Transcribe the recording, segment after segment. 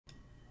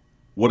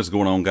What is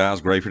going on, guys?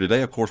 Grave here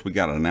today. Of course, we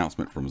got an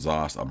announcement from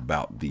ZOS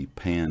about the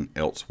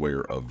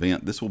Pan-Elsweyr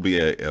event. This will be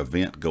an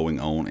event going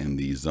on in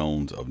the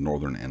zones of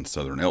Northern and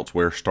Southern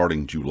Elsweyr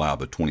starting July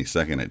the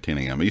 22nd at 10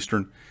 a.m.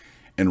 Eastern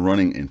and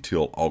running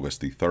until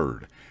August the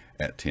 3rd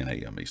at 10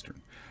 a.m.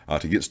 Eastern.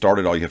 To get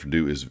started, all you have to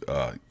do is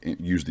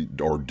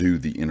do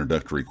the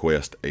introductory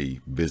quest, a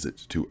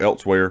visit to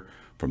Elsweyr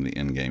from the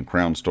in-game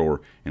crown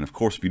store. And of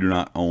course, if you do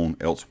not own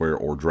Elsweyr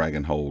or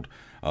Dragonhold,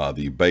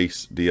 the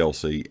base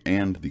DLC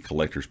and the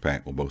collector's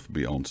pack will both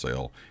be on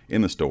sale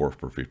in the store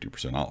for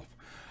 50% off.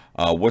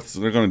 What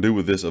they're going to do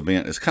with this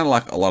event is kind of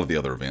like a lot of the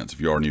other events. If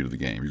you are new to the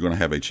game, you're going to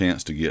have a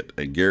chance to get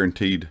a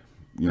guaranteed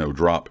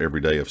drop every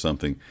day of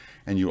something,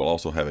 and you will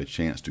also have a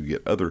chance to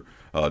get other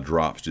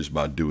drops just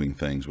by doing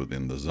things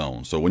within the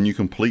zone. So when you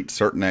complete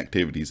certain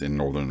activities in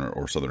Northern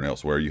or Southern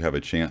Elsweyr, you have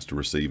a chance to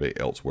receive a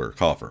Elsweyr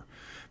coffer.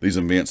 These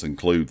events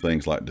include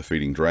things like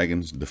defeating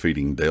dragons,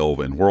 defeating delve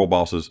and world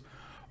bosses,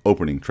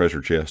 opening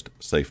treasure chest,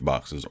 safe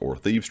boxes, or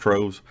thieves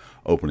troves,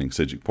 opening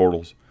Psijic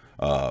portals,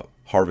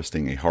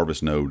 harvesting a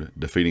harvest node,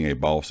 defeating a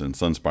boss in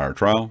Sunspire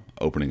Trial,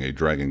 opening a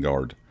Dragon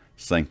Guard,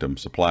 Sanctum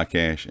supply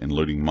cache, and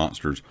looting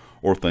monsters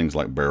or things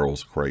like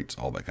barrels, crates,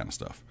 all that kind of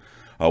stuff.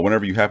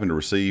 Whenever you happen to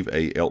receive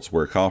a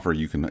Elsweyr coffer,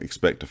 you can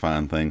expect to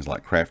find things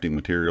like crafting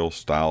materials,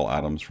 style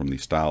items from the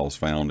styles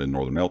found in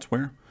Northern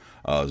Elsweyr,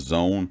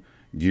 zone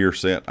gear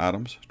set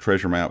items,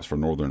 treasure maps for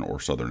Northern or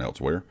Southern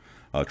Elsweyr,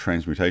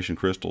 transmutation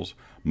crystals,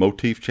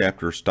 motif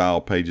chapter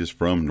style pages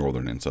from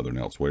Northern and Southern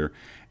Elsweyr,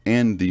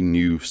 and the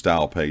new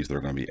style page they're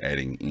going to be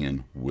adding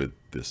in with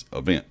this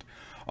event.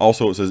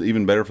 Also, it says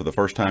even better, for the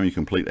first time you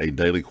complete a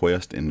daily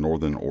quest in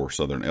Northern or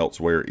Southern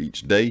Elsweyr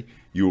each day,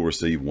 you will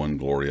receive one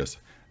glorious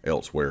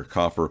Elsweyr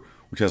coffer,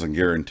 which has a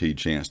guaranteed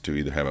chance to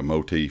either have a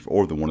motif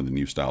or one of the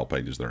new style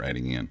pages they're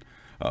adding in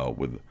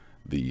with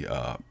the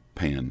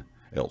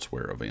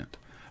Pan-Elsweyr event.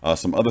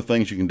 Some other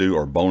things you can do,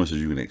 or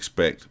bonuses you can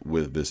expect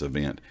with this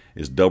event,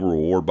 is double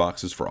reward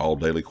boxes for all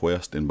daily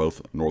quests in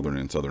both Northern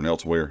and Southern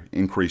Elsweyr,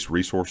 increased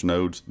resource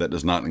nodes. That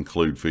does not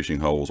include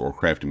fishing holes or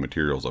crafting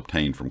materials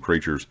obtained from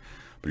creatures,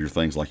 but your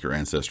things like your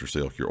ancestor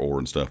silk, your ore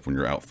and stuff. When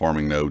you're out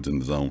farming nodes in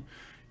the zone,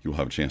 you'll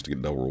have a chance to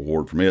get double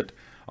reward from it.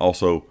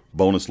 Also,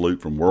 bonus loot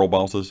from world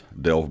bosses,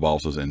 delve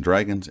bosses, and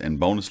dragons,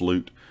 and bonus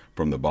loot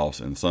from the boss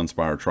in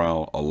Sunspire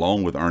Trial,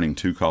 along with earning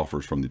 2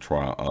 coffers from the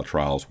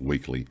Trials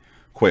weekly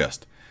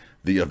quest.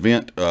 The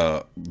event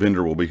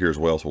vendor will be here as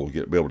well, so we'll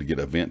be able to get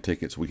event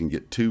tickets. We can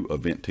get 2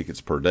 event tickets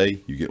per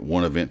day. You get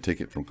 1 event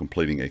ticket from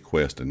completing a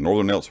quest in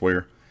Northern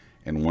Elsweyr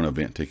and 1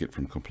 event ticket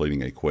from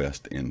completing a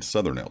quest in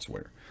Southern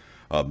Elsweyr.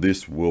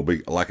 This will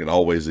be like it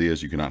always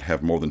is. You cannot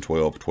have more than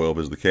 12. 12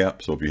 is the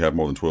cap, so if you have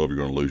more than 12, you're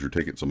going to lose your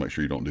ticket, so make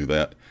sure you don't do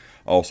that.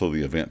 Also,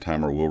 the event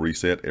timer will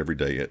reset every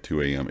day at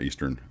 2 a.m.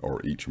 Eastern,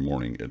 or each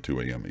morning at 2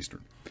 a.m.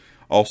 Eastern.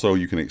 Also,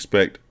 you can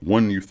expect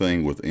one new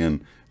thing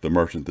within the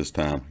merchant this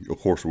time. Of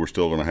course, we're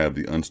still going to have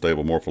the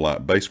unstable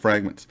morpholite base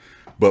fragments,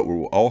 but we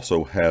will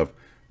also have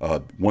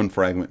 1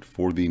 fragment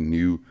for the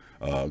new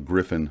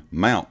Griffin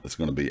mount that's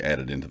going to be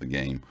added into the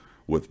game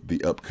with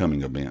the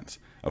upcoming events.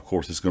 Of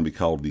course, it's going to be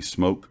called the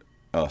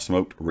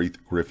Smoked Wreath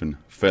Griffin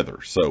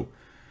Feather. So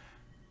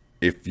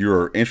if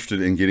you're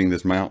interested in getting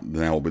this mount,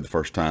 now will be the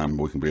first time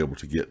we can be able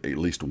to get at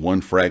least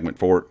 1 fragment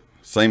for it.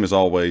 Same as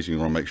always, you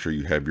want to make sure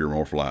you have your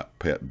morpholite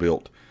pet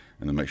built,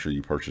 and then make sure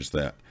you purchase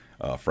that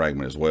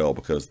fragment as well,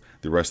 because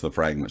the rest of the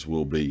fragments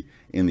will be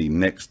in the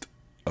next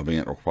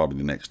event, or probably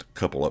the next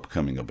couple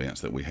upcoming events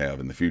that we have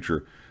in the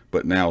future.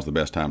 But now is the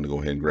best time to go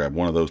ahead and grab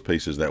one of those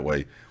pieces. That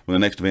way, when the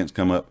next events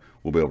come up,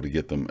 we'll be able to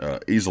get them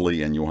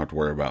easily, and you won't have to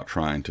worry about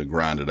trying to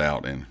grind it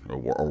out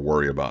or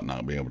worry about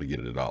not being able to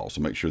get it at all.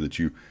 So make sure that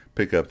you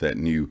pick up that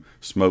new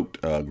Smoked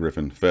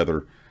Griffin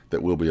Feather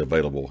that will be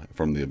available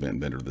from the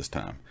event vendor this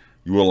time.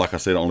 You will, like I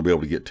said, only be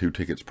able to get 2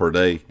 tickets per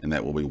day, and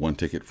that will be 1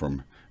 ticket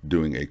from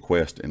doing a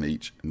quest in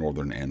each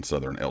Northern and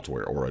Southern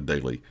Elsweyr, or a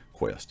daily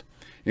quest.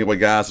 Anyway,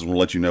 guys, I just want to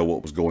let you know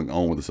what was going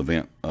on with this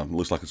event.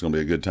 Looks like it's going to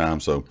be a good time,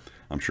 so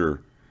I'm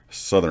sure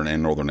Southern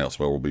and Northern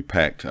Elsweyr will be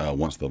packed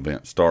once the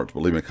event starts.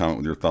 But leave me a comment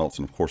with your thoughts,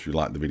 and of course, if you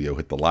like the video,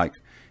 hit the like.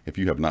 If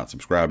you have not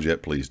subscribed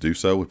yet, please do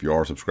so. If you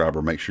are a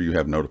subscriber, make sure you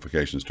have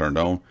notifications turned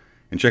on,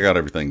 and check out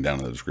everything down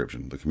in the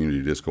description: the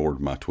community Discord,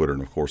 my Twitter,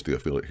 and of course the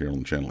affiliate here on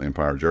the channel,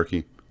 Empire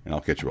Jerky. And I'll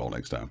catch you all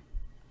next time.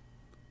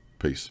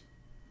 Peace.